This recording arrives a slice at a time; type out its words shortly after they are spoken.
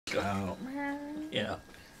Oh. Yeah.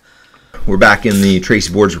 We're back in the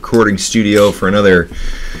Tracey Boards recording studio for another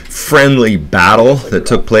friendly battle that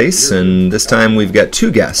took place, and this time we've got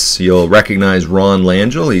two guests. You'll recognize Ron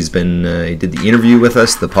Langill. He did the interview with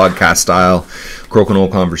us, the podcast style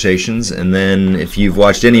Crokinole Conversations, and then if you've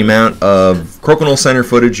watched any amount of Crokinole Center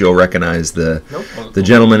footage, you'll recognize the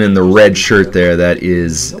gentleman in the red shirt there. That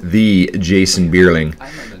is the Jason Beierling.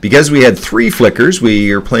 Because we had three flickers,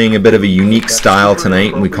 we are playing a bit of a unique style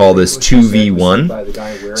tonight, and we call this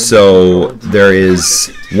 2v1. So there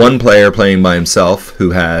is one player playing by himself who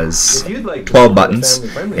has 12 buttons,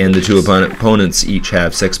 and the two opponents each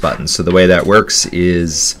have 6 buttons. So the way that works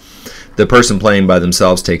is the person playing by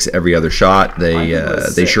themselves takes every other shot.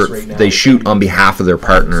 They shoot on behalf of their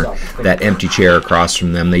partner that empty chair across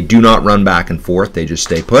from them. They do not run back and forth. They just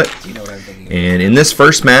stay put. And in this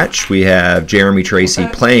first match, we have Jeremy Tracey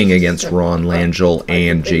playing against Ron Langill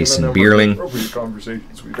and Jason Beierling.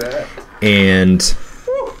 And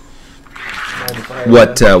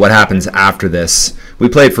what happens after this? We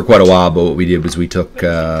played for quite a while, but what we did was we took,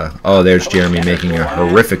 there's Jeremy making a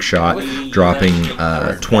horrific shot, dropping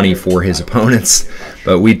 20 for his opponents.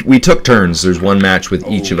 But we took turns. There's one match with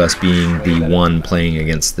each of us being the one playing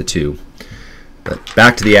against the two. But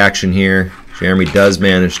back to the action here. Jeremy does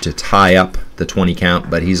manage to tie up the 20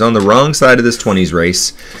 count, but he's on the wrong side of this 20s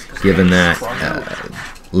race, given that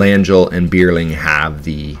Langill and Beierling have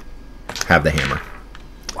the hammer.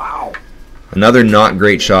 Wow. Another not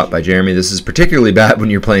great shot by Jeremy. This is particularly bad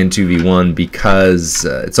when you're playing 2v1 because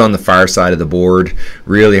it's on the far side of the board.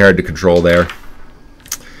 Really hard to control there.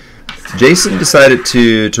 Jason decided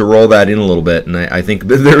to roll that in a little bit, and I think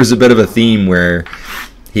there was a bit of a theme where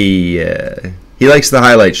he likes the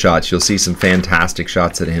highlight shots. You'll see some fantastic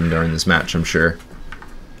shots at him during this match, I'm sure.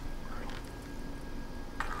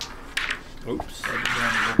 Oops.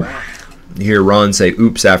 You hear Ron say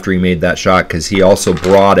oops after he made that shot because he also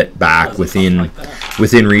brought it back within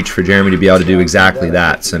reach for Jeremy to be able to do exactly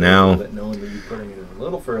that. So now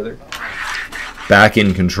back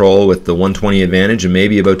in control with the 120 advantage and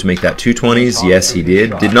maybe about to make that 220s. Yes, he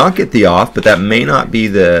did. Did not get the off, but that may not be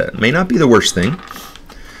the worst thing.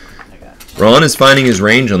 Ron is finding his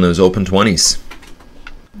range on those open 20s.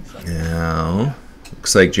 Now,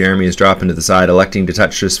 looks like Jeremy is dropping to the side, electing to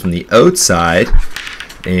touch this from the outside.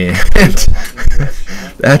 And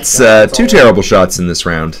that's 2 terrible shots in this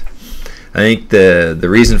round. I think the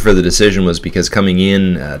reason for the decision was because coming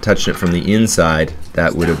in, touching it from the inside,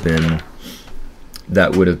 that would have been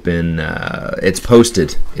it's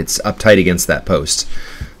posted. It's uptight against that post.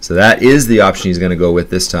 So that is the option he's going to go with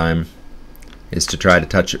this time, is to try to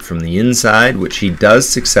touch it from the inside, which he does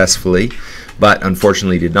successfully, but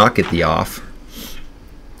unfortunately did not get the off.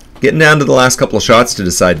 Getting down to the last couple of shots to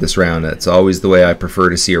decide this round. That's always the way I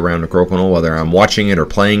prefer to see a round of Crokinole, whether I'm watching it or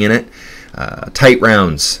playing in it. Tight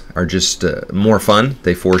rounds are just more fun.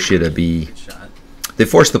 They force you to be, they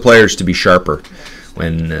force the players to be sharper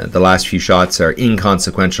when the last few shots are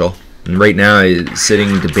inconsequential. And right now, he's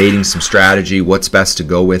sitting debating some strategy, what's best to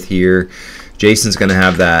go with here. Jason's going to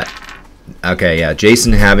have that. Okay, yeah,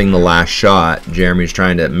 Jason having the last shot. Jeremy's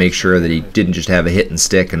trying to make sure that he didn't just have a hit and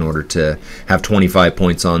stick in order to have 25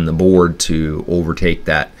 points on the board to overtake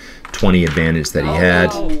that 20 advantage that he had.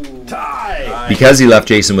 Because he left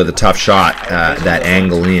Jason with a tough shot, that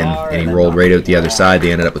angle in, and he rolled right out the other side,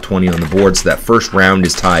 they ended up with 20 on the board, so that first round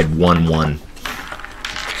is tied 1-1.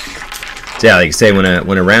 So yeah, like I say, when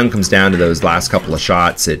a round comes down to those last couple of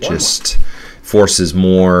shots, it just forces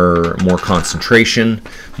more concentration,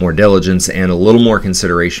 more diligence, and a little more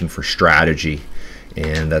consideration for strategy,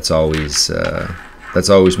 and that's always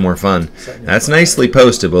more fun. That's nicely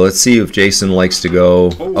posted, but let's see if Jason likes to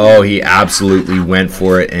go. Oh, he absolutely went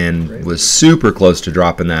for it and was super close to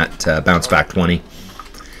dropping that bounce back 20.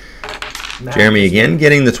 Jeremy again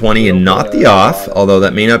getting the 20 and not the off, although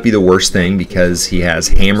that may not be the worst thing because he has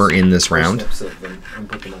hammer in this round.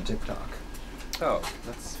 Oh,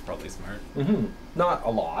 that's probably smart. Not a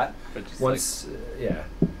lot, but just once, yeah.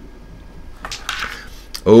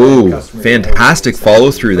 Oh, fantastic follow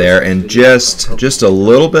through there, and just a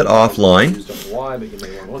little bit offline.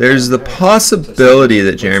 There's the possibility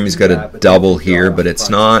that Jeremy's got a double here, but it's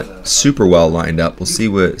not super well lined up. We'll see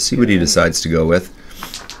what he decides to go with.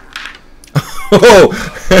 Oh,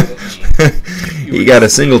 he got a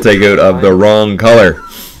single takeout of the wrong color.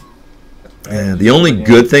 The only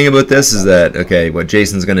good thing about this is that, okay, what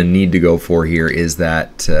Jason's going to need to go for here is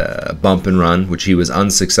that bump and run, which he was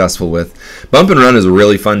unsuccessful with. Bump and run is a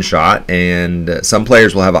really fun shot, and some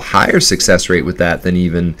players will have a higher success rate with that than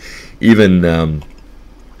even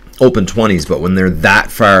open 20s, but when they're that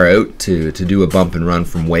far out, to do a bump and run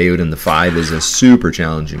from way out in the 5 is a super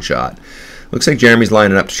challenging shot. Looks like Jeremy's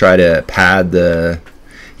lining up to try to pad the...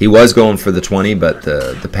 He was going for the 20, but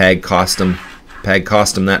the peg cost him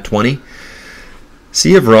that 20.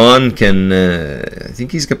 See if Ron can... I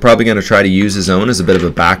think he's probably going to try to use his own as a bit of a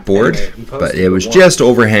backboard, but it was just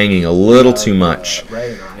overhanging a little too much.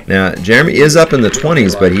 Now, Jeremy is up in the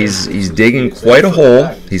 20s, but he's digging quite a hole.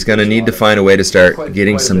 He's going to need to find a way to start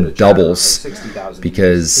getting some doubles,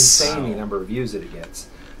 because...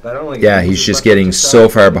 Yeah, he's just getting so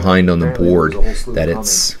far behind on the board that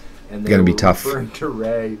it's going to be tough.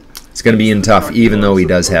 It's going to be tough, even though he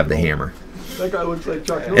does have the hammer.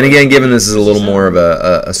 And again, given this is a little more of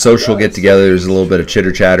a social get-together, there's a little bit of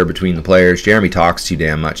chitter-chatter between the players. Jeremy talks too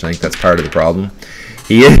damn much. I think that's part of the problem.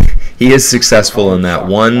 He is successful in that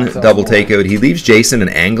one double takeout. He leaves Jason an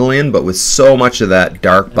angle in, but with so much of that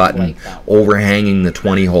dark button overhanging the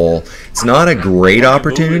 20 hole, it's not a great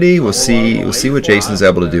opportunity. We'll see what Jason's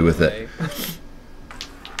able to do with it.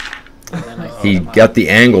 He got the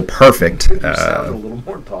angle perfect.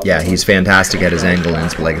 Yeah, he's fantastic at his angle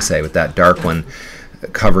ins, but like I say, with that dark one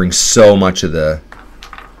covering so much of the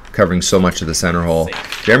center hole.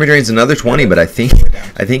 Jeremy drains another 20, but I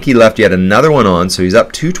think he left yet another one on, so he's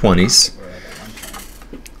up 2 20s.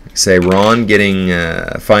 Say Ron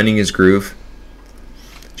finding his groove.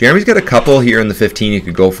 Jeremy's got a couple here in the 15 he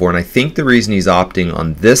could go for, and I think the reason he's opting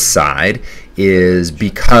on this side is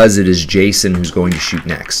because it is Jason who's going to shoot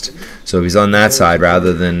next. So if he's on that side,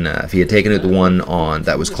 rather than if he had taken out the one on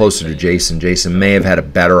that was closer to Jason, Jason may have had a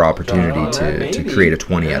better opportunity to create a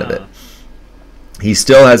 20 out of it. He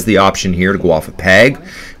still has the option here to go off a peg,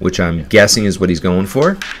 which I'm guessing is what he's going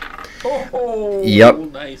for. Yep,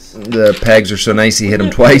 the pegs are so nice he hit him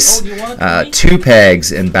twice. 2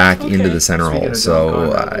 pegs and back into the center hole.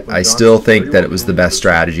 So I still think that it was the best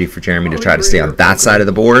strategy for Jeremy to try to stay on that side of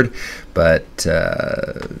the board, but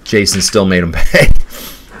Jason still made him pay.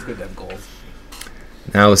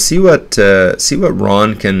 Now we'll see what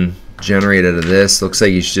Ron can generate out of this. Looks like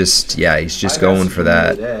he's just going for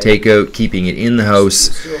that takeout, keeping it in the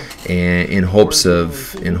house, and in hopes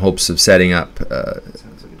of setting up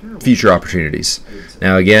future opportunities.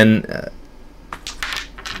 Now again,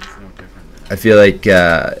 I feel like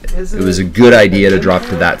it was a good idea to drop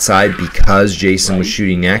to that side because Jason was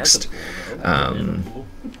shooting next.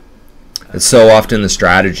 It's so often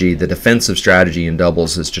the defensive strategy in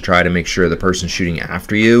doubles is to try to make sure the person shooting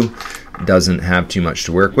after you doesn't have too much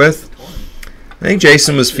to work with. I think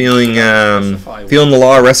Jason was feeling the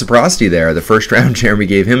law of reciprocity there. The first round, Jeremy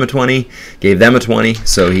gave him a 20, gave them a 20,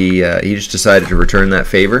 so he just decided to return that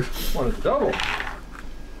favor.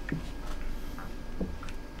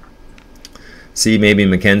 See, maybe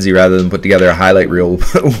Mackenzie, rather than put together a highlight reel,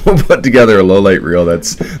 will put together a low light reel.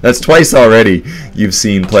 That's twice already you've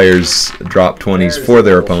seen players drop 20s for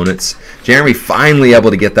their opponents. Jeremy finally able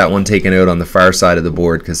to get that one taken out on the far side of the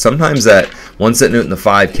board, because sometimes that one sitting out in the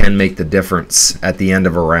 5 can make the difference at the end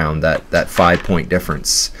of a round, that 5-point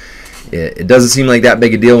difference. It doesn't seem like that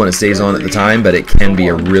big a deal when it stays on at the time, but it can be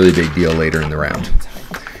a really big deal later in the round.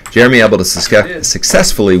 Jeremy able to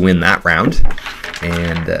successfully win that round,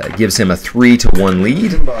 and gives him a 3-1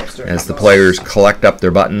 lead as the players collect up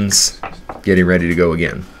their buttons, getting ready to go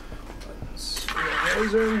again.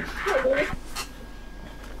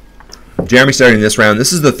 Jeremy starting this round.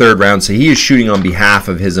 This is the 3rd round, so he is shooting on behalf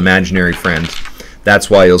of his imaginary friend.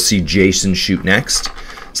 That's why you'll see Jason shoot next.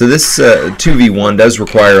 So this 2v1 does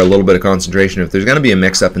require a little bit of concentration. If there's going to be a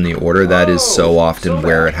mix-up in the order, that is so often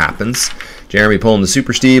where it happens. Jeremy pulling the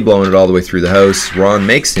Super Steve, blowing it all the way through the house. Ron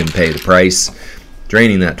makes him pay the price,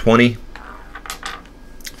 draining that 20.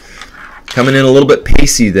 Coming in a little bit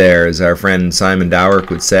pacey there, as our friend Simon Dowrick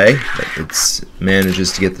would say, but it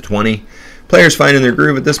manages to get the 20. Players finding their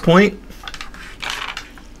groove at this point.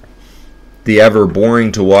 The ever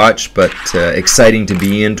boring to watch, but exciting to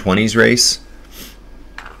be in 20s race.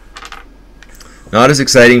 Not as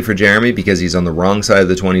exciting for Jeremy because he's on the wrong side of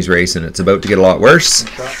the 20s race, and it's about to get a lot worse.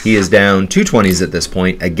 He is down 2 20s at this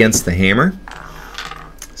point against the hammer.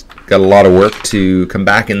 He's got a lot of work to come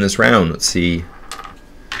back in this round. Let's see.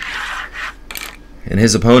 And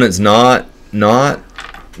his opponent's not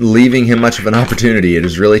leaving him much of an opportunity. It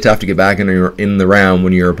is really tough to get back in the round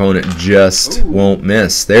when your opponent just won't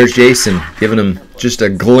miss. There's Jason giving him just a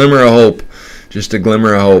glimmer of hope. Just a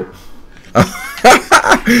glimmer of hope.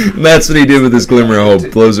 And that's what he did with his glimmer of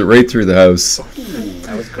hope. Blows it right through the house.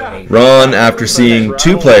 Ron, after seeing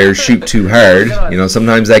 2 players shoot too hard,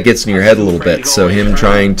 sometimes that gets in your head a little bit. So him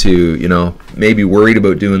trying to, maybe worried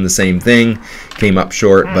about doing the same thing, came up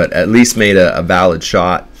short, but at least made a valid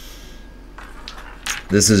shot.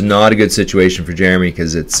 This is not a good situation for Jeremy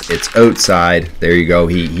because it's outside. There you go.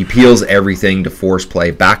 He peels everything to force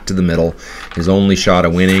play back to the middle. His only shot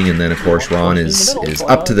of winning, and then of course Ron is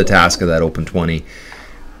up to the task of that open 20.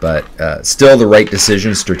 But still the right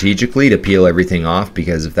decision strategically to peel everything off,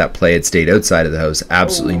 because if that play had stayed outside of the house,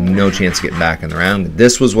 absolutely no chance of getting back in the round.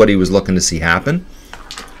 This was what he was looking to see happen.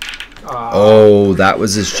 Oh, that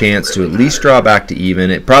was his chance to at least draw back to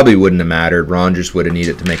even. It probably wouldn't have mattered. Ron just would have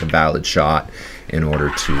needed to make a valid shot in order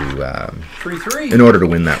to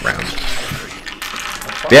win that round.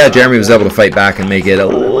 But yeah, Jeremy was able to fight back and make it a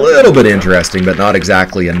little bit interesting, but not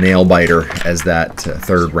exactly a nail biter as that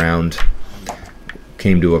third round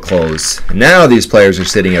came to a close. And now these players are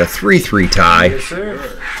sitting at a 3-3 tie. Yes,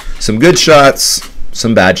 sir. Some good shots,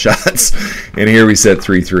 some bad shots, and here we sit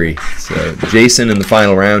 3-3. So Jason in the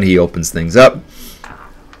final round, he opens things up.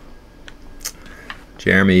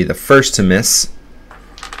 Jeremy, the first to miss,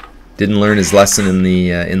 didn't learn his lesson in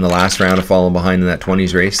the last round of falling behind in that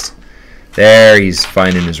 20s race. There, he's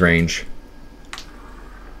finding his range.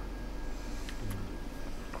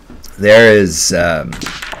 There is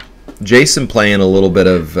Jason playing a little bit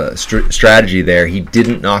of strategy there. He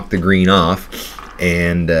didn't knock the green off,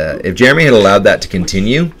 and if Jeremy had allowed that to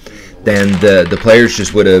continue, then the players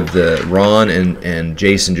just would have, Ron and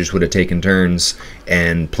Jason just would have taken turns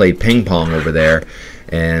and played ping pong over there.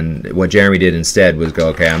 And what Jeremy did instead was go,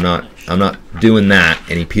 okay, I'm not doing that,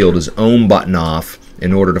 and he peeled his own button off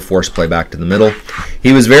in order to force play back to the middle.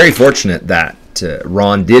 He was very fortunate that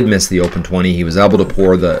Ron did miss the open 20. He was able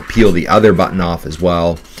to peel the other button off as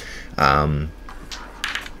well.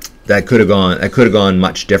 That could have gone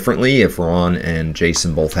much differently if Ron and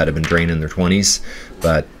Jason both had been draining their 20s,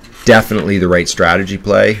 but definitely the right strategy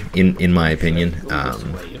play in my opinion.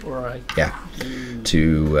 Yeah,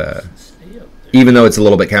 even though it's a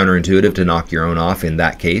little bit counterintuitive to knock your own off in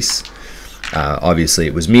that case. Obviously,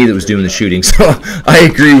 it was me that was doing the shooting, so I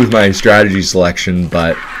agree with my strategy selection,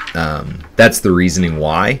 but that's the reasoning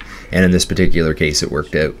why, and in this particular case, it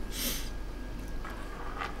worked out.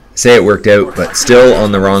 Say it worked out, but still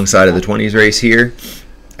on the wrong side of the 20s race here.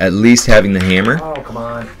 At least having the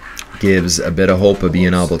hammer gives a bit of hope of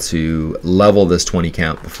being able to level this 20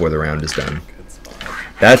 count before the round is done.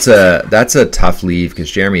 That's a tough leave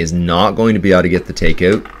because Jeremy is not going to be able to get the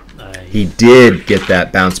takeout. He did get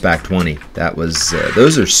that bounce back 20. That was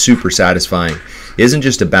those are super satisfying. It isn't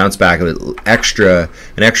just a bounce back, an extra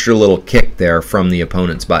little kick there from the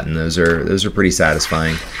opponent's button. Those are pretty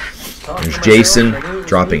satisfying. There's Jason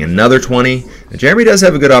dropping another 20. Now, Jeremy does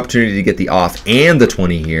have a good opportunity to get the off and the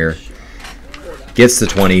 20 here. Gets the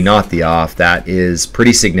 20, not the off. That is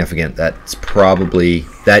pretty significant. That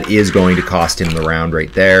is going to cost him the round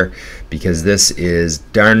right there, because this is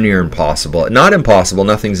darn near impossible. Not impossible,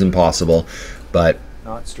 nothing's impossible, but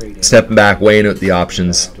stepping back, weighing out the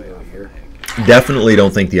options. Definitely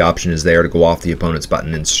don't think the option is there to go off the opponent's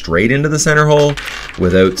button and straight into the center hole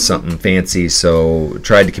without something fancy, so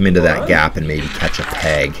tried to come into that gap and maybe catch a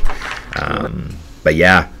peg. But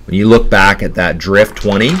yeah, when you look back at that drift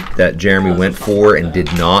 20 that Jeremy went for and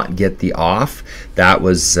did not get the off,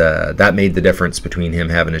 that made the difference between him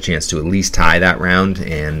having a chance to at least tie that round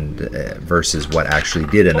and versus what actually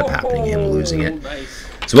did end up happening, him losing it.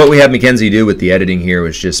 So what we had Mackenzie do with the editing here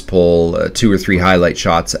was just pull 2 or 3 highlight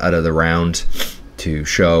shots out of the round to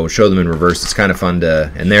show them in reverse. It's kind of fun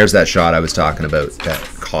to, and there's that shot I was talking about that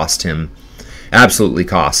cost him, absolutely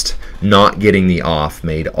cost. Not getting the off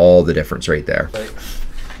made all the difference right there.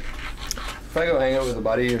 If I go hang out with a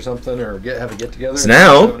buddy or something, or have a get together. So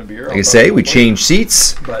now, like I say, we change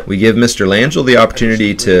seats. We give Mr. Langill the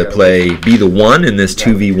opportunity to be the one in this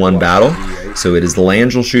 2v1 battle. So it is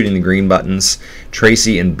Langill shooting the green buttons,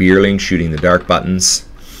 Tracey and Beierling shooting the dark buttons.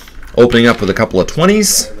 Opening up with a couple of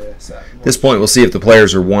 20s. At this point, we'll see if the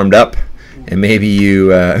players are warmed up, and maybe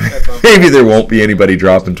maybe there won't be anybody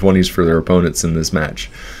dropping 20s for their opponents in this match.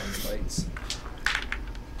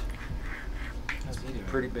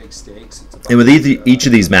 Pretty big stakes. And with each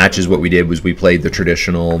of these matches, what we did was we played the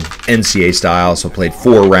traditional NCA style, so played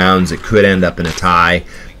 4 rounds. It could end up in a tie,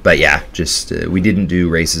 but yeah, just we didn't do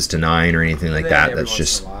races to 9 or anything like that. That's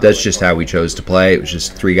just how we chose to play. It was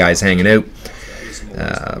just 3 guys hanging out,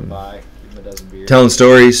 telling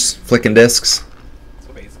stories, flicking discs.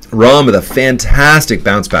 Ron with a fantastic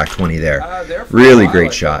bounce back 20 there. Really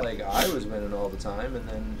great shot. time, and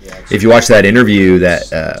then if you watch that interview, that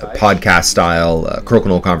podcast style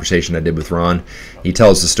Crokinole conversation I did with Ron, he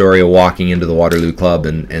tells the story of walking into the Waterloo Club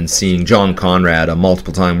and seeing John Conrad, a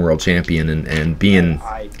multiple-time world champion, and being,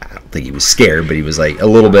 I don't think he was scared, but he was like a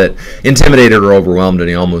little bit intimidated or overwhelmed, and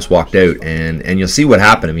he almost walked out. And you'll see what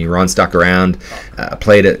happened. I mean, Ron stuck around,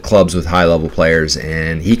 played at clubs with high-level players,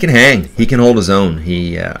 and he can hang. He can hold his own.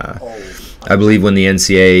 I believe when the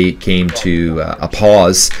NCAA came to a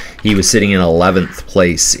pause, he was sitting in 11th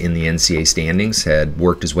place in the NCAA standings, had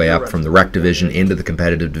worked his way up from the rec division into the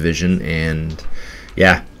competitive division, and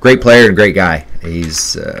yeah, great player and great guy.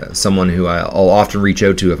 He's someone who I'll often reach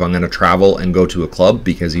out to if I'm going to travel and go to a club,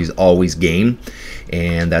 because he's always game,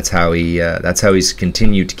 and that's how he's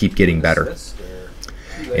continued to keep getting better.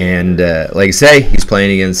 And like I say, he's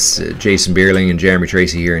playing against Jason Beierling and Jeremy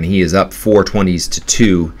Tracey here, and he is up 4 20s to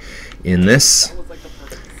 2 in this.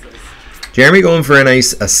 Jeremy going for a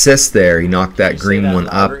nice assist there. He knocked that green one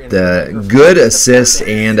up. The good assist,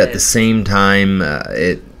 and at the same time,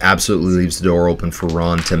 it absolutely leaves the door open for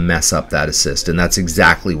Ron to mess up that assist, and that's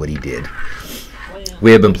exactly what he did.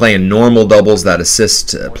 We have been playing normal doubles. That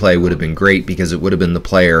assist play would have been great, because it would have been the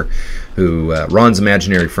player who Ron's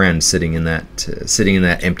imaginary friend sitting in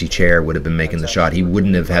that empty chair would have been making the shot. He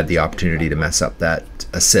wouldn't have had the opportunity to mess up that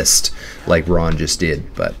assist like Ron just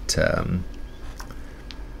did. But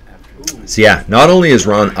so yeah, not only is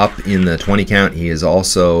Ron up in the 20 count, he is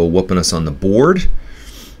also whooping us on the board.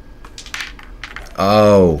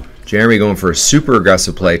 Oh, Jeremy going for a super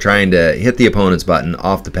aggressive play, trying to hit the opponent's button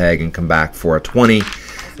off the peg and come back for a 20.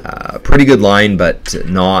 Pretty good line, but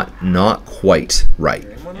not quite right.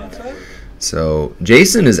 So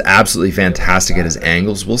Jason is absolutely fantastic at his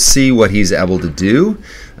angles. We'll see what he's able to do.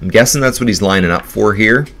 I'm guessing that's what he's lining up for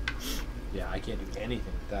here. Yeah, I can't do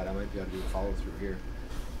anything with that. I might be able to do a follow through here.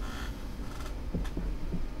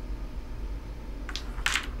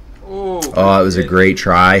 Oh, it was a great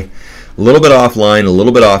try. A little bit off line, a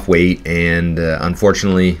little bit off weight, and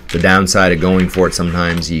unfortunately, the downside of going for it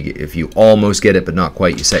sometimes, if you almost get it but not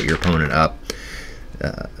quite, you set your opponent up.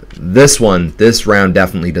 This round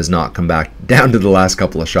definitely does not come back down to the last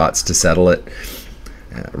couple of shots to settle it.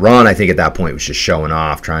 Ron, I think at that point, was just showing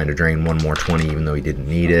off, trying to drain one more 20 even though he didn't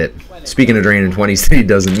need it. Speaking of draining 20s that he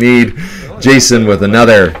doesn't need, Jason with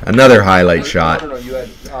another highlight shot.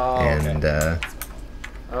 And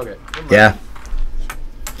yeah.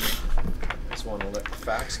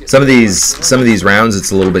 Some of these rounds,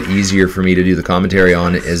 it's a little bit easier for me to do the commentary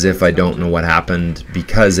on, as if I don't know what happened,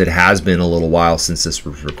 because it has been a little while since this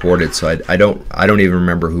was recorded. So I don't even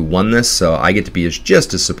remember who won this. So I get to be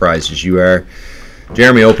just as surprised as you are.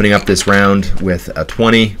 Jeremy opening up this round with a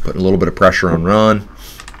 20, putting a little bit of pressure on Ron.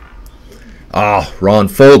 Oh, Ron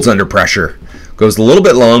folds under pressure. Goes a little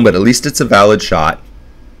bit long, but at least it's a valid shot.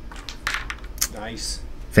 Nice.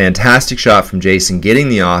 Fantastic shot from Jason, getting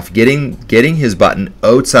the off, getting his button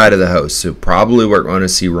outside of the house. So probably what we're going to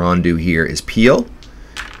see Ron do here is peel.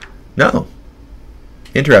 No.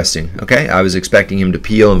 Interesting. Okay, I was expecting him to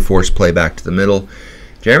peel and force play back to the middle.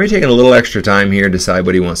 Jeremy taking a little extra time here to decide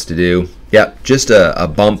what he wants to do. Yep, just a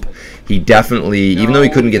bump. He definitely, even though he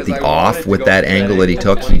couldn't get the off with that angle that he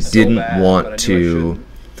took, he didn't want to...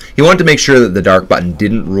 He wanted to make sure that the dark button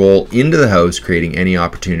didn't roll into the house, creating any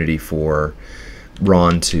opportunity for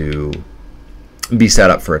Ron to be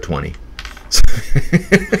set up for a 20.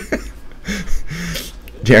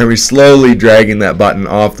 Jeremy slowly dragging that button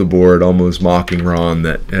off the board, almost mocking Ron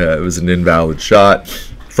that it was an invalid shot.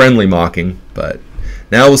 Friendly mocking, but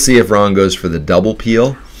now we'll see if Ron goes for the double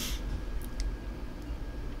peel.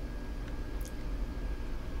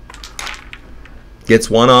 Gets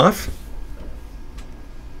one off.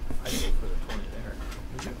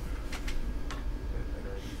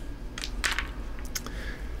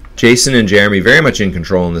 Jason and Jeremy very much in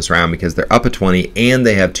control in this round, because they're up a 20 and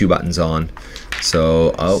they have 2 buttons on.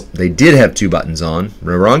 So, they did have 2 buttons on.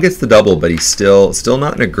 Ron gets the double, but he's still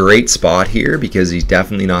not in a great spot here, because he's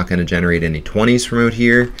definitely not going to generate any 20s from out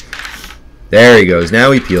here. There he goes.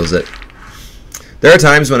 Now he peels it. There are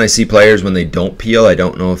times when I see players, when they don't peel, I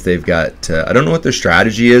don't know if they've got, I don't know what their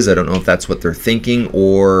strategy is. I don't know if that's what they're thinking,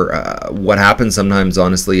 or what happens sometimes,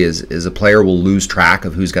 honestly, is a player will lose track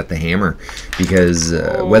of who's got the hammer, because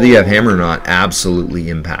whether you have hammer or not absolutely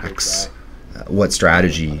impacts what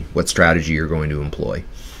strategy you're going to employ.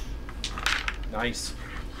 Nice.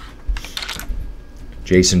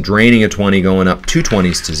 Jason draining a 20, going up 2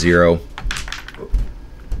 20s to 0.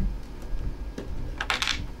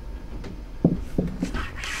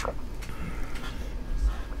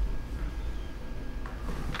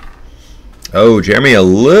 Oh, Jeremy a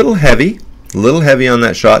little heavy on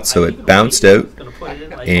that shot, so it bounced out.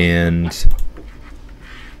 And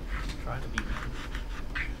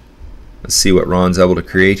Let's see what Ron's able to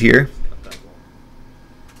create here.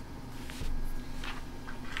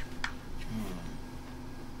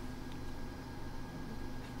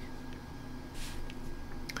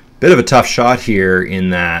 Bit of a tough shot here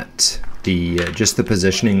in that just the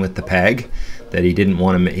positioning with the peg that he didn't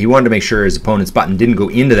want to. He wanted to make sure his opponent's button didn't go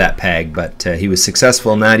into that peg, but he was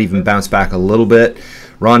successful in that. Even bounced back a little bit.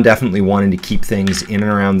 Ron definitely wanted to keep things in and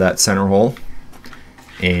around that center hole,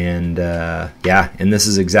 and yeah, and this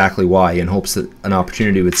is exactly why, in hopes that an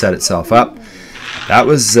opportunity would set itself up. That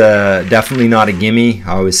was definitely not a gimme.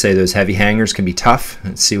 I always say those heavy hangers can be tough.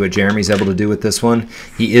 Let's see what Jeremy's able to do with this one.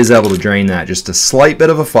 He is able to drain that. Just a slight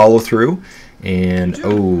bit of a follow through. And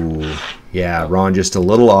oh, yeah, Ron just a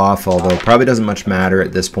little off, although probably doesn't much matter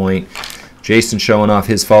at this point. Jason showing off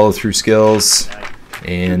his follow through skills.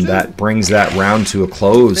 And that brings that round to a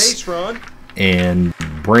close. And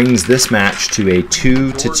brings this match to a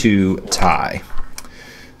 2-2 tie.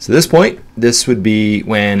 So at this point, this would be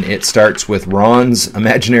when it starts with Ron's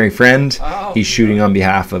imaginary friend. He's shooting on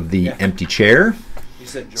behalf of the empty chair.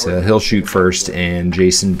 So he'll shoot first, and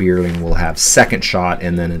Jason Beierling will have second shot,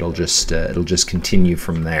 and then it'll just continue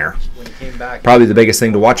from there. Probably the biggest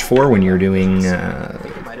thing to watch for when you're doing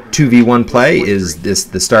 2v1 play is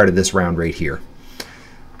the start of this round right here.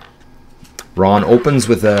 Ron opens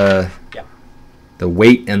with the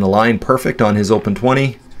weight and the line perfect on his open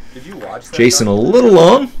 20. Jason a little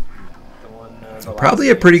long. Probably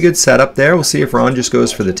a pretty good setup there. We'll see if Ron just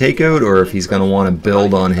goes for the takeout or if he's going to want to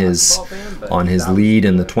build on his lead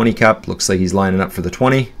in the 20 cup. Looks like he's lining up for the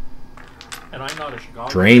 20.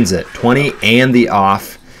 Drains it. 20 and the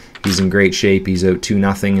off. He's in great shape. He's out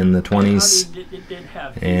 2-0 in the 20s.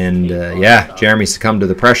 And yeah, Jeremy succumbed to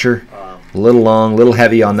the pressure. A little long, a little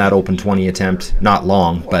heavy on that open 20 attempt. Not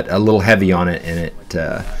long, but a little heavy on it, and it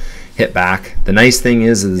hit back. The nice thing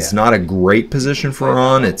is it's not a great position for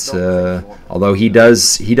Ron. It's although he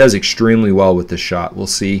does extremely well with this shot. We'll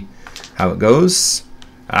see how it goes.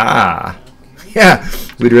 Yeah,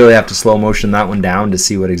 we'd really have to slow motion that one down to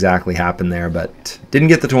see what exactly happened there, but didn't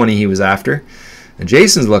get the 20 he was after. And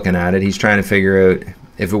Jason's looking at it. He's trying to figure out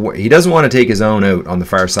if he doesn't want to take his own out on the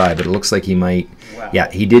far side, but it looks like he might.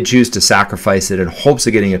 Yeah, he did choose to sacrifice it in hopes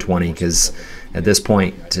of getting a 20, because at this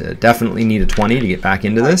point, definitely need a 20 to get back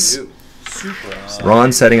into this.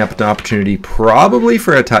 Ron setting up an opportunity probably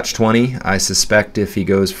for a touch 20. I suspect if he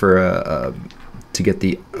goes for to get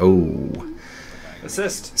the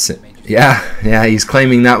assist. Yeah, he's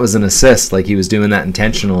claiming that was an assist, like he was doing that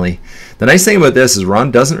intentionally. The nice thing about this is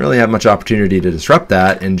Ron doesn't really have much opportunity to disrupt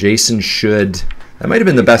that, and Jason should. That might have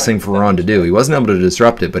been the best thing for Ron to do. He wasn't able to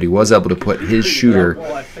disrupt it, but he was able to put his shooter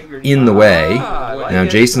in the way. Now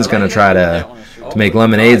Jason's going to try to make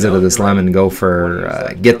lemonades out of this lemon and go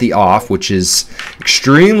for get the off, which is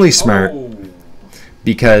extremely smart,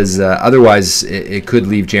 because otherwise it could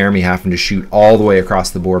leave Jeremy having to shoot all the way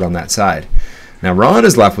across the board on that side. Now Ron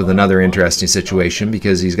is left with another interesting situation,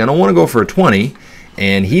 because he's going to want to go for a 20,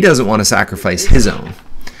 and he doesn't want to sacrifice his own.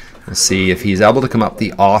 We'll see if he's able to come up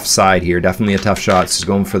the offside here. Definitely a tough shot. So he's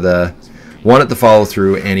going for the wanted the follow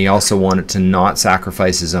through, and he also wanted to not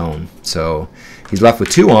sacrifice his own. So he's left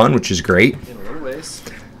with 2 on, which is great.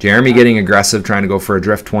 Jeremy getting aggressive, trying to go for a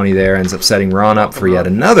drift 20 there, ends up setting Ron up for yet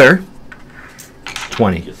another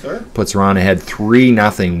 20. Puts Ron ahead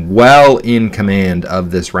 3-0, well in command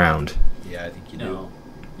of this round. Yeah, I think you do.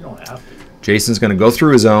 You don't have to. Jason's going to go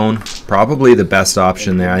through his own. Probably the best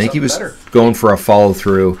option there. I think he was going for a follow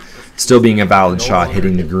through. Still being a valid shot,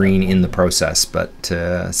 hitting the green in the process, but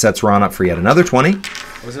sets Ron up for yet another 20,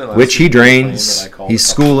 which he drains. He's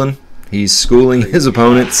schooling his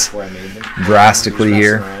opponents drastically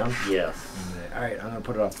here. Yes. All right, I'm gonna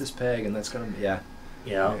put it off this peg, and that's gonna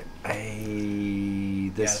Yeah.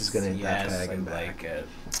 This is gonna hit that peg and back.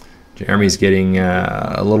 Jeremy's getting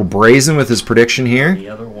a little brazen with his prediction here. The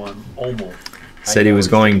other one almost. Said he was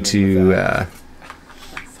going to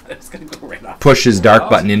push his dark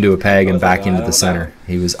button into a peg and back into the center.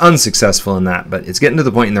 He was unsuccessful in that, but it's getting to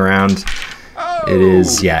the point in the round. It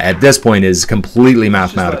is, yeah, at this point is completely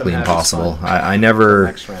mathematically impossible. I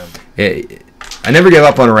never give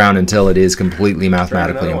up on a round until it is completely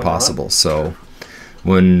mathematically impossible. So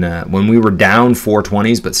when we were down 4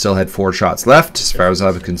 20s but still had 4 shots left, as far as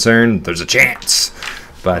I was concerned, there's a chance.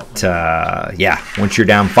 But yeah, once you're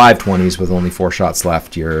down 5 20s with only 4 shots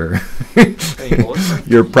left, your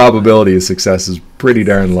probability of success is pretty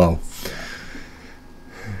darn low.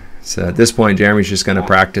 So at this point, Jeremy's just going to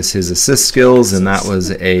practice his assist skills, and that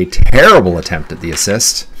was a terrible attempt at the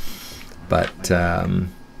assist. But so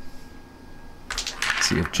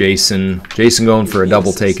See if Jason going for a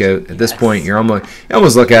double takeout. At this point, you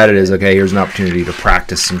almost look at it as, okay, here's an opportunity to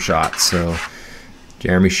practice some shots. So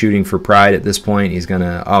Jeremy shooting for pride at this point. He's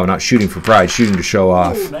gonna, oh, not shooting for pride, shooting to show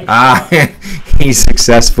off. He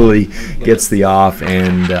successfully gets the off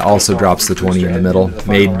and also drops the 20 in the middle.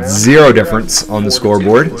 Made 0 difference on the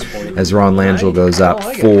scoreboard as Ron Langill goes up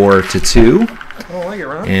 4-2.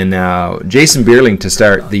 And now Jason Beierling to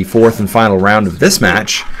start the 4th and final round of this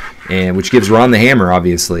match, and which gives Ron the hammer,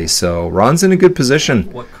 obviously. So Ron's in a good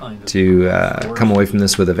position to come away from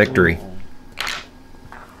this with a victory.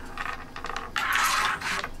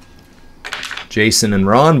 Jason and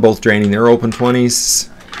Ron both draining their open 20s.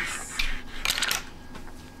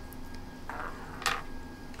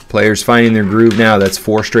 Players finding their groove now. That's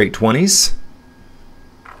 4 straight 20s.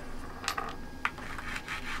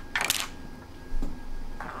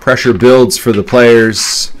 Pressure builds for the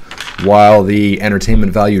players while the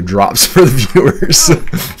entertainment value drops for the viewers.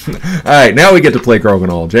 All right, now we get to play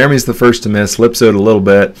Crokinole. Jeremy's the first to miss, lips out a little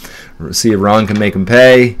bit. See if Ron can make him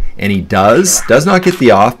pay, and he does. Does not get the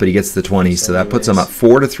off, but he gets the 20s, so that puts him up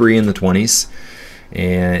 4-3 in the 20s.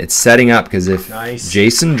 And it's setting up because if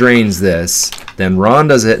Jason drains this, then Ron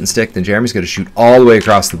does a hit and stick, then Jeremy's going to shoot all the way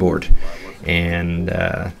across the board. And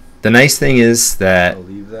the nice thing is that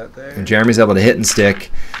Jeremy's able to hit and stick.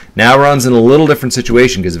 Now Ron's in a little different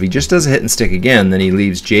situation because if he just does a hit and stick again, then he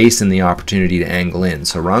leaves Jason the opportunity to angle in.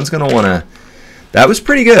 So Ron's going to want to... That was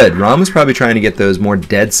pretty good. Ron was probably trying to get those more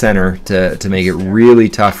dead center to make it really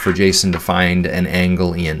tough for Jason to find an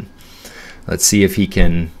angle in. Let's see if he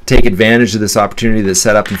can take advantage of this opportunity that's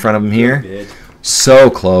set up in front of him here. So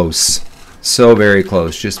close. So very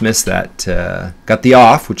close. Just missed that. Got the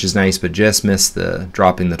off, which is nice, but just missed the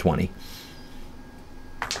dropping the 20.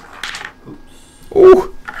 Ooh.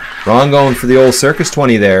 Ron going for the old circus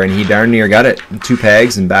 20 there, and he darn near got it. 2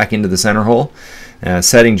 pegs and back into the center hole.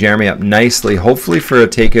 Setting Jeremy up nicely, hopefully for a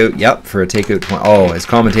takeout. Yep, for a takeout 20. Oh, as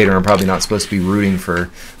commentator, I'm probably not supposed to be rooting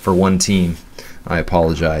for one team. I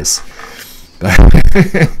apologize.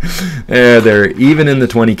 They're even in the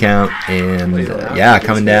 20 count, and yeah,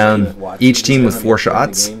 coming down. Each team with 4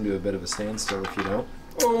 shots.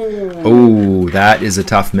 Oh, that is a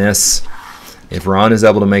tough miss. If Ron is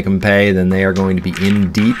able to make him pay, then they are going to be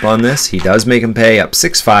in deep on this. He does make him pay, up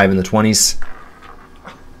 6-5 in the 20s.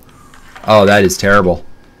 Oh, that is terrible.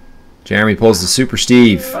 Jeremy pulls the Super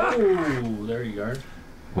Steve. Oh, there you go.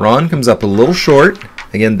 Ron comes up a little short.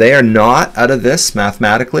 Again, they are not out of this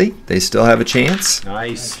mathematically. They still have a chance.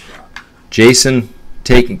 Nice. Jason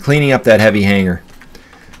cleaning up that heavy hanger.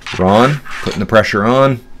 Ron putting the pressure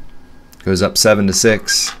on. Goes up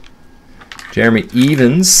 7-6. Jeremy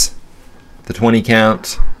evens the 20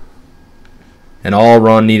 count. And all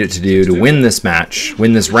Ron needed to do to win this match,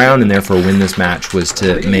 win this round, and therefore win this match, was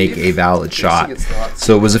to make a valid shot.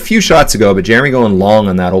 So it was a few shots ago, but Jeremy going long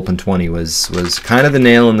on that open 20 was kind of the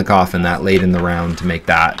nail in the coffin that late in the round to make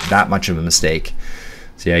that much of a mistake.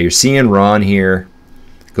 So yeah, you're seeing Ron here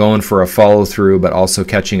going for a follow through, but also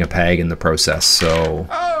catching a peg in the process. So,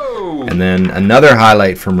 and then another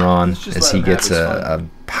highlight from Ron as he gets a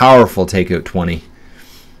powerful takeout 20.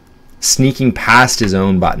 Sneaking past his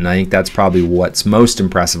own button. I think that's probably what's most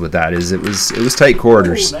impressive with that. Is it was tight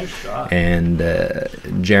quarters, and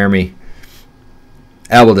Jeremy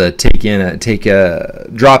able to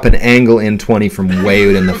drop an angle in 20 from way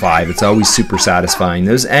out in the 5. It's always super satisfying.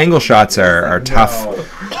 Those angle shots are tough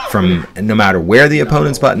from no matter where the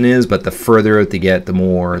opponent's button is, but the further out they get, the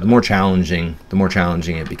more challenging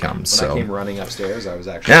it becomes. When I so came running upstairs, I was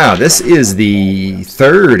actually now this is the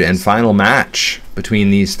 3rd and final match between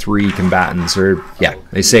these 3 combatants. Or yeah,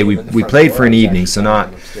 they say we played for an evening, so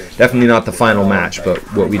definitely not the final match, but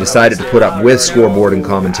what we decided to put up with scoreboard and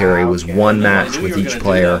commentary was one match with each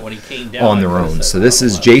player on their own. So this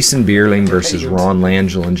is Jason Beierling versus Ron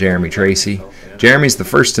Langill and Jeremy Tracey. Jeremy's the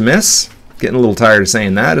first to miss. Getting a little tired of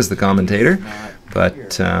saying that as the commentator,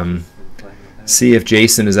 but see if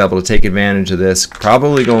Jason is able to take advantage of this.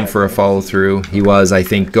 Probably going for a follow through. He was, I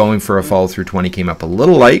think, going for a follow through 20. Came up a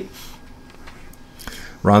little light.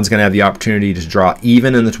 Ron's going to have the opportunity to draw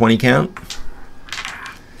even in the 20 count.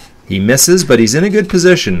 He misses, but he's in a good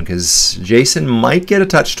position because Jason might get a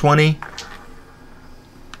touch 20.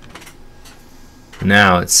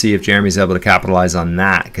 Now, let's see if Jeremy's able to capitalize on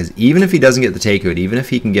that, because even if he doesn't get the takeout, even if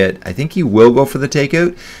he can get, I think he will go for the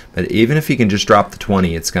takeout, but even if he can just drop the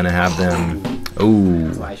 20, it's going to have them, oh,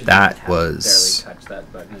 that was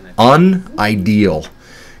unideal,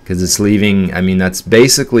 because it's leaving, I mean, that's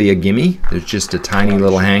basically a gimme. There's just a tiny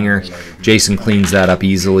little hanger. Jason cleans that up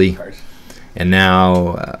easily, and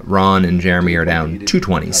now Ron and Jeremy are down 2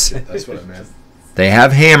 20s. That's what I meant. They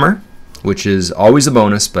have hammer. which is always a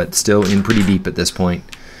bonus, but still in pretty deep at this point.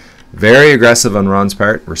 Very aggressive on Ron's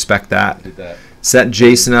part. Respect that. Set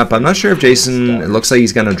Jason up. I'm not sure if Jason, it looks like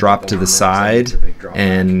he's going to drop to the side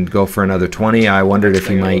and go for another 20. I wondered if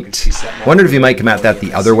he might come at that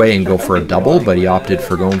the other way and go for a double, but he opted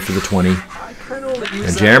for going for the 20.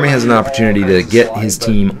 And Jeremy has an opportunity to get his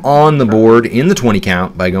team on the board in the 20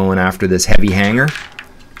 count by going after this heavy hanger,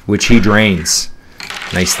 which he drains.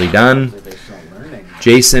 Nicely done.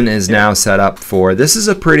 Jason is now set up for, this is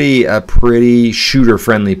a pretty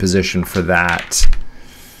shooter-friendly position for that.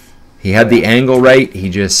 He had the angle right. He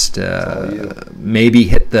just maybe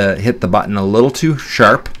hit the button a little too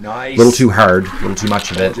sharp, a little too hard, a little too much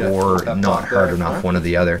of it, or not hard enough, one or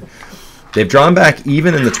the other. They've drawn back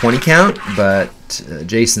even in the 20 count, but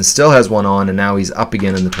Jason still has one on, and now he's up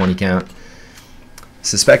again in the 20 count.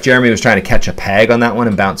 Suspect Jeremy was trying to catch a peg on that one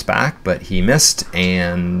and bounce back, but he missed,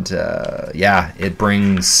 and yeah, it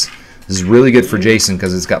brings... This is really good for Jason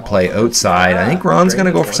because it's got play outside. I think Ron's going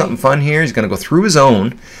to go for something fun here. He's going to go through his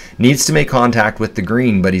own. Needs to make contact with the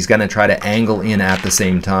green, but he's going to try to angle in at the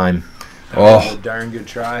same time. Oh, darn good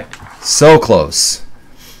try. So close.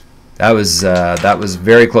 That was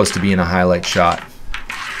very close to being a highlight shot.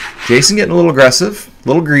 Jason getting a little aggressive, a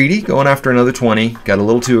little greedy, going after another 20. Got a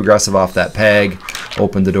little too aggressive off that peg.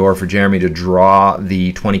 Opened the door for Jeremy to draw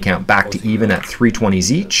the 20 count back to even at 3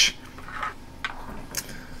 20s each.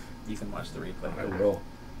 You can watch the replay. I will.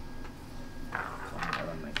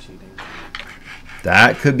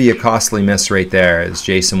 That could be a costly miss right there as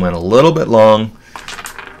Jason went a little bit long.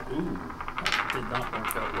 Ooh, did not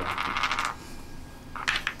work out well.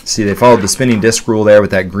 See, they followed the spinning disc rule there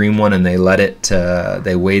with that green one, and they let it,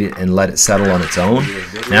 they waited and let it settle on its own.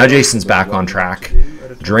 Now Jason's back on track,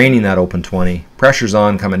 draining that open 20. Pressure's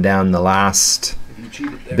on, coming down the last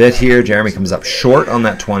bit here. Jeremy comes up short on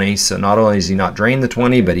that 20, so not only does he not drain the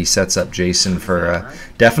 20, but he sets up Jason for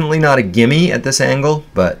definitely not a gimme at this angle,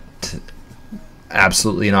 but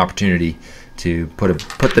absolutely an opportunity to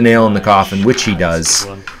put the nail in the coffin, which he does.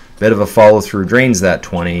 Bit of a follow-through, drains that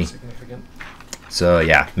 20. So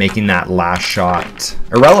yeah, making that last shot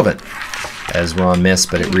irrelevant as Ron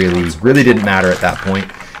missed, but it really didn't matter at that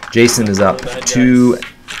point. Jason is up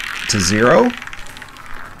 2-0.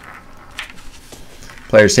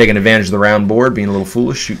 Players taking advantage of the round board, being a little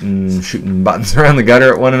foolish, shooting buttons around the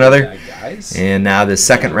gutter at one another. And now the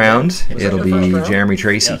second round, it'll be Jeremy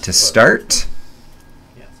Tracey to start.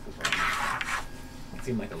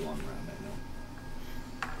 Seemed like a long round, I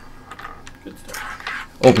know. Good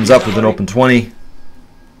start. Opens up with an open 20.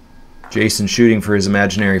 Jason shooting for his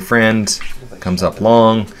imaginary friend. Comes up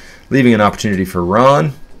long, leaving an opportunity for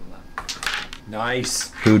Ron.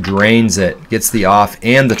 Nice. Who drains it. Gets the off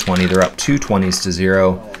and the 20. They're up 2 20s to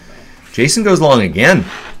 0. Jason goes long again.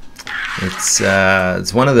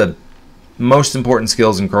 It's one of the most important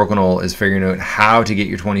skills in Crokinole is figuring out how to get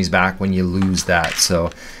your 20s back when you lose that. So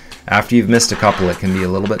after you've missed a couple, it can be a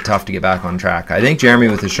little bit tough to get back on track. I think Jeremy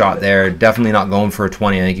with his shot there, definitely not going for a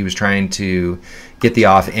 20. I think he was trying to get the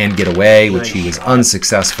off and get away, which he was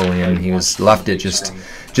unsuccessful in. He was left it just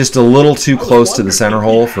a little too close to the center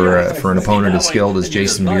hole for an opponent as skilled as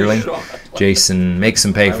Jason Beierling. Jason makes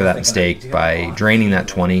him pay for that mistake by draining that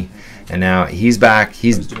 20, and now he's back.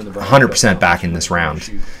 He's 100% back in this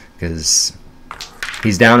round because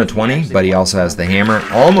he's down a 20, but he also has the hammer,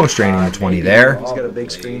 almost draining the 20 there. He's got a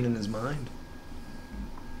big screen in his mind.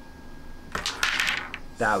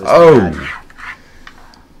 That was bad.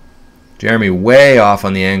 Jeremy way off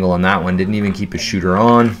on the angle on that one. Didn't even keep his shooter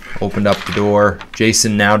on. Opened up the door.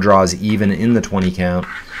 Jason now draws even in the 20 count.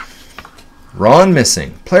 Ron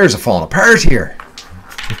missing. Players are falling apart here.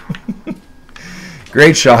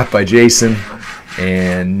 Great shot by Jason.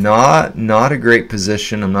 And not a great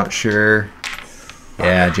position. I'm not sure.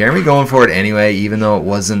 Yeah, Jeremy going for it anyway, even though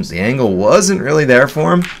the angle wasn't really there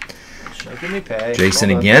for him.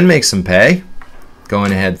 Jason again makes him pay.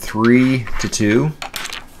 Going ahead 3-2.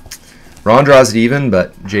 Ron draws it even,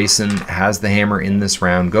 but Jason has the hammer in this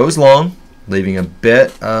round. Goes long, leaving a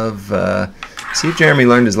bit of... see if Jeremy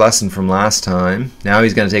learned his lesson from last time. Now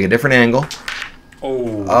he's going to take a different angle.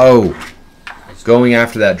 Oh. Going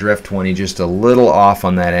after that drift 20, just a little off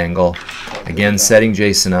on that angle. Again, setting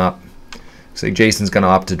Jason up. Looks like Jason's going to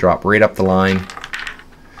opt to drop right up the line.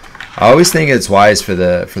 I always think it's wise for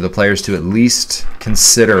the players to at least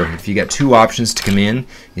consider, if you get two options to come in,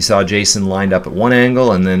 you saw Jason lined up at one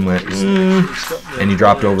angle and then went, and he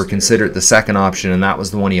dropped over, considered the second option, and that was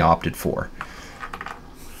the one he opted for.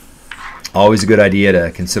 Always a good idea to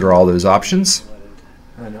consider all those options.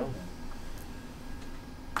 I know.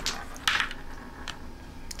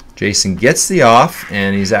 Jason gets the off,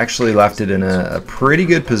 and he's actually left it in a pretty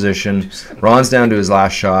good position. Ron's down to his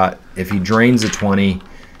last shot. If he drains a 20,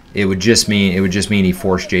 it would just mean he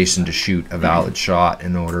forced Jason to shoot a valid shot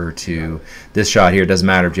in order to. This shot here doesn't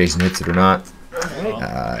matter if Jason hits it or not,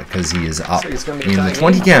 because he is up in the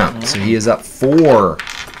 20 count. So he is up 4-0.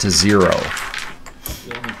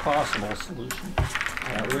 The only possible solution.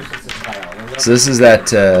 So this is that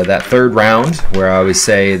third round where I always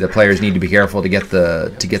say the players need to be careful to get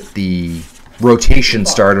the rotation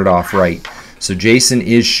started off right. So Jason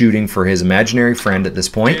is shooting for his imaginary friend at this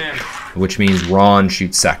point, which means Ron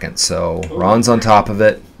shoots second. So Ron's on top of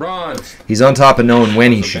it. He's on top of knowing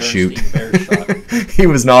when he should shoot. He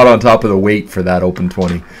was not on top of the weight for that open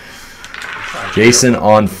 20. Jason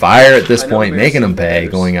on fire at this point, making him pay,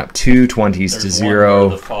 going up 2 20s to 0.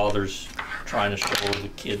 The father's trying to show the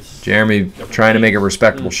kids. Jeremy trying to make a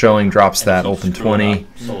respectable showing, drops that open 20.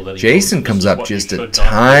 Jason comes up just a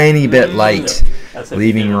tiny bit light,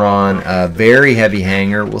 leaving Ron a very heavy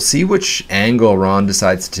hanger. We'll see which angle Ron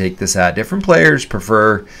decides to take this at. Different players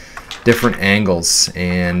prefer different angles,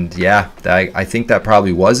 and yeah, I think that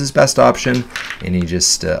probably was his best option, and he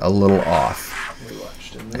just a little off.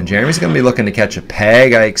 And Jeremy's going to be looking to catch a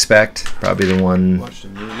peg, I expect. Probably the one.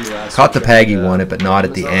 Caught the peg he wanted, but not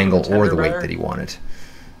at the angle or the weight that he wanted.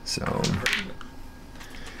 So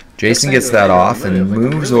Jason gets that off and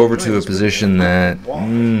moves over to a position that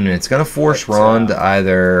it's going to force Ron to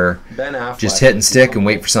either just hit and stick and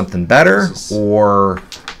wait for something better, or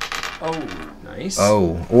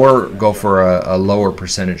or go for a lower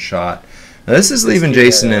percentage shot. Now this is leaving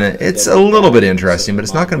Jason in it. It's a little bit interesting, but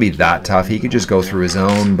it's not going to be that tough. He could just go through his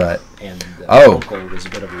own, but yeah,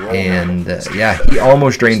 he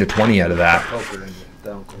almost drained a 20 out of that.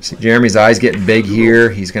 See Jeremy's eyes getting big here.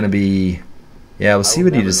 He's going to be, yeah, we'll see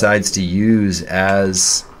what he decides to use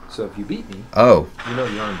as. So if you beat me, you know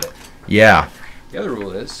you earned it. Yeah. The other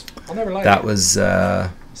rule is, I'll never lie. That was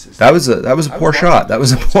a poor shot. That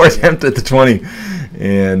was a poor attempt at the 20,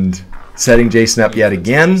 and setting Jason up yet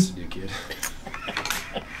again.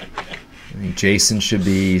 Jason should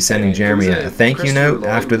be sending Jeremy a thank you note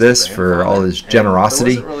after this for all his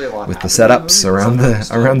generosity with the setups around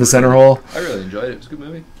the center hole. I really enjoyed it. It was a good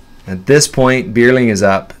movie. At this point, Beierling is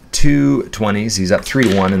up 2 20s. He's up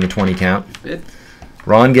 3-1 in the 20 count.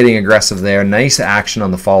 Ron getting aggressive there. Nice action on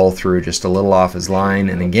the follow through, just a little off his line.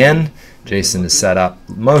 And again, Jason is set up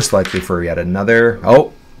most likely for yet another.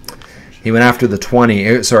 Oh, he went after the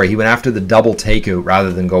 20. Sorry, he went after the double takeout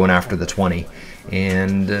rather than going after the 20.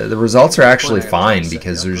 And the results are actually fine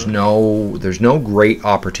because there's no great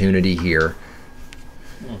opportunity here.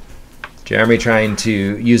 Jeremy trying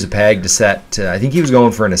to use a peg to set. I think he was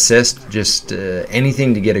going for an assist, just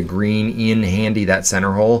anything to get a green in handy that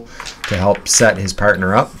center hole to help set his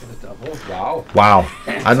partner up. Wow.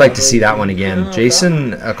 I'd like to see that one again.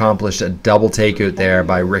 Jason accomplished a double takeout there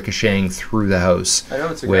by ricocheting through the house. I know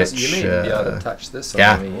it's which, you may be able to touch this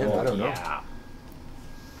yeah. on the way in. I don't know.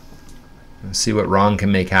 Let's see what Ron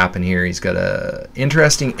can make happen here. He's got a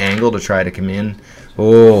interesting angle to try to come in.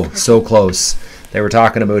 Oh, so close. They were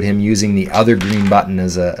talking about him using the other green button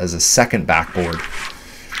as a second backboard.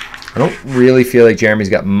 I don't really feel like Jeremy's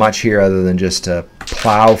got much here other than just to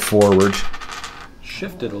plow forward.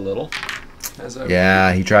 Shifted a little.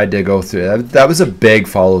 Yeah, he tried to go through. That was a big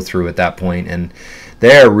follow through at that point, and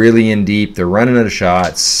they're really in deep. They're running out of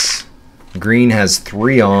shots. Green has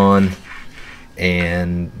 3 on,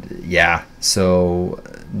 and yeah, so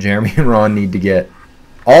Jeremy and Ron need to get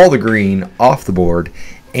all the green off the board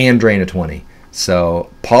and drain a 20. So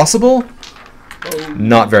possible,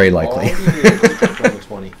 not very likely.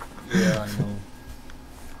 Yeah, I know.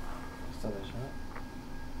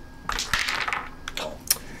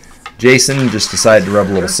 Jason just decided to rub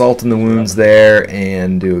a little salt in the wounds there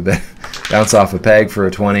and do a bit bounce off a peg for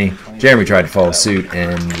a 20. Jeremy tried to follow suit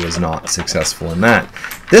and was not successful in that.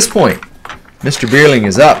 At this point, Mr. Beierling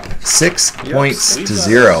is up 6 points to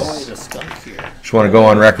 0. Just want to go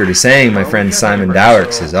on record as saying my friend Simon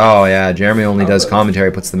Dowrick says, oh yeah, Jeremy only does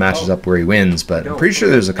commentary, puts the matches up where he wins, but I'm pretty sure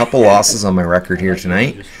there's a couple losses on my record here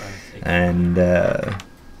tonight. And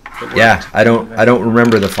yeah, I don't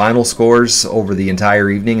remember the final scores over the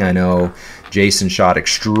entire evening. I know Jason shot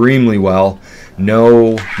extremely well.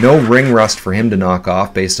 No ring rust for him to knock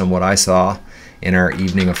off based on what I saw in our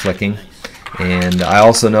evening of flicking. And I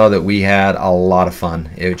also know that we had a lot of fun.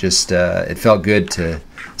 It just it felt good to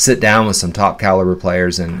sit down with some top caliber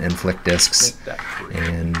players and flick discs.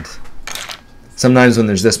 And sometimes when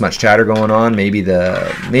there's this much chatter going on, maybe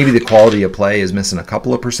the quality of play is missing a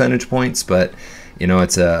couple of percentage points, but you know,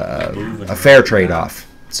 it's a fair trade-off.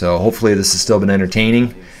 So hopefully this has still been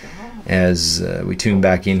entertaining. as we tune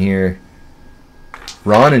back in here.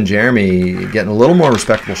 Ron and Jeremy getting a little more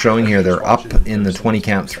respectable showing here. They're up in the 20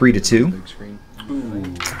 count 3-2.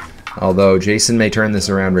 Although Jason may turn this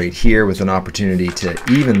around right here with an opportunity to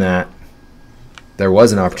even that. There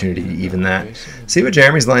was an opportunity to even that. See what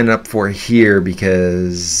Jeremy's lining up for here,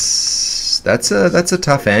 because that's a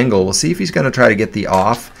tough angle. We'll see if he's going to try to get the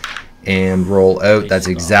off and roll out. That's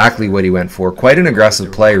exactly what he went for. Quite an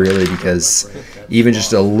aggressive play, really, because even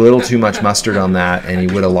just a little too much mustard on that, and he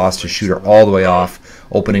would have lost his shooter all the way off,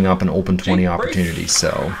 opening up an open 20 opportunity.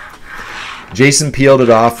 So Jason peeled it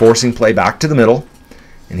off, forcing play back to the middle.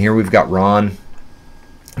 And here we've got Ron.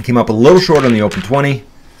 Came up a little short on the open 20.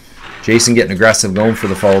 Jason getting aggressive, going for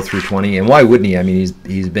the follow through 20. And why wouldn't he? I mean,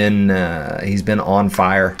 he's been on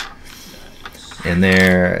fire. And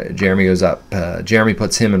there, Jeremy goes up. Jeremy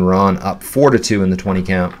puts him and Ron up 4-2 in the 20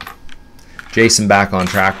 count. Jason back on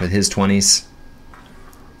track with his 20s.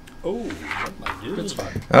 Oh, that might do it.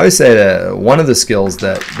 I always say that one of the skills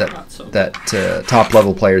that top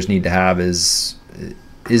level players need to have is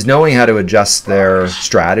knowing how to adjust their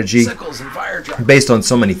strategy based on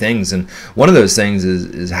so many things. And one of those things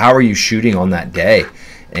is how are you shooting on that day?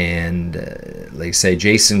 And like say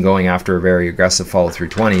Jason going after a very aggressive follow through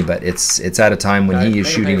 20, but it's at a time when he is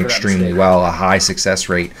shooting extremely well, a high success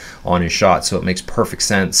rate on his shot, so it makes perfect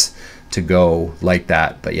sense to go like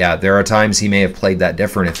that. But yeah, there are times he may have played that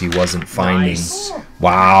different if he wasn't finding.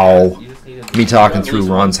 Wow, me talking through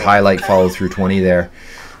Ron's highlight follow through 20 there.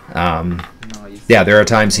 Yeah, there are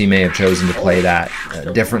times he may have chosen to play that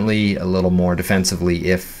differently, a little more defensively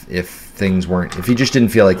if he just didn't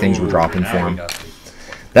feel like things were dropping for him.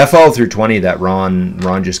 That follow through 20 that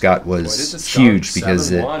Ron just got was huge,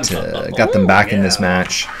 because it got them back in this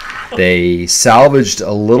match. They salvaged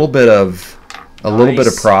a little bit of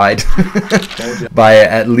pride by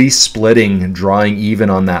at least splitting, drawing even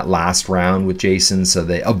on that last round with Jason, so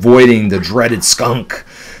they avoiding the dreaded skunk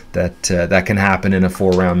that can happen in a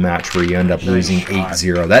 4-round match where you end up losing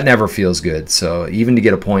 8-0. That never feels good. So even to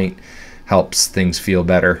get a point helps things feel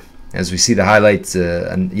better. As we see the highlights,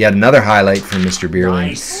 yet another highlight from Mr.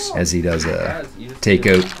 Beierling as he does a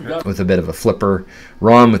takeout with a bit of a flipper.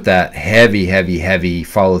 Ron with that heavy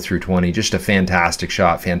follow through 20. Just a fantastic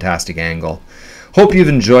shot, fantastic angle. Hope you've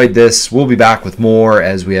enjoyed this. We'll be back with more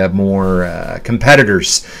as we have more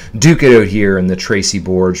competitors duke it out here in the Tracey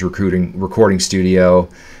Boards recording studio.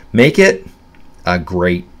 Make it a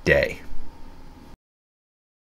great day.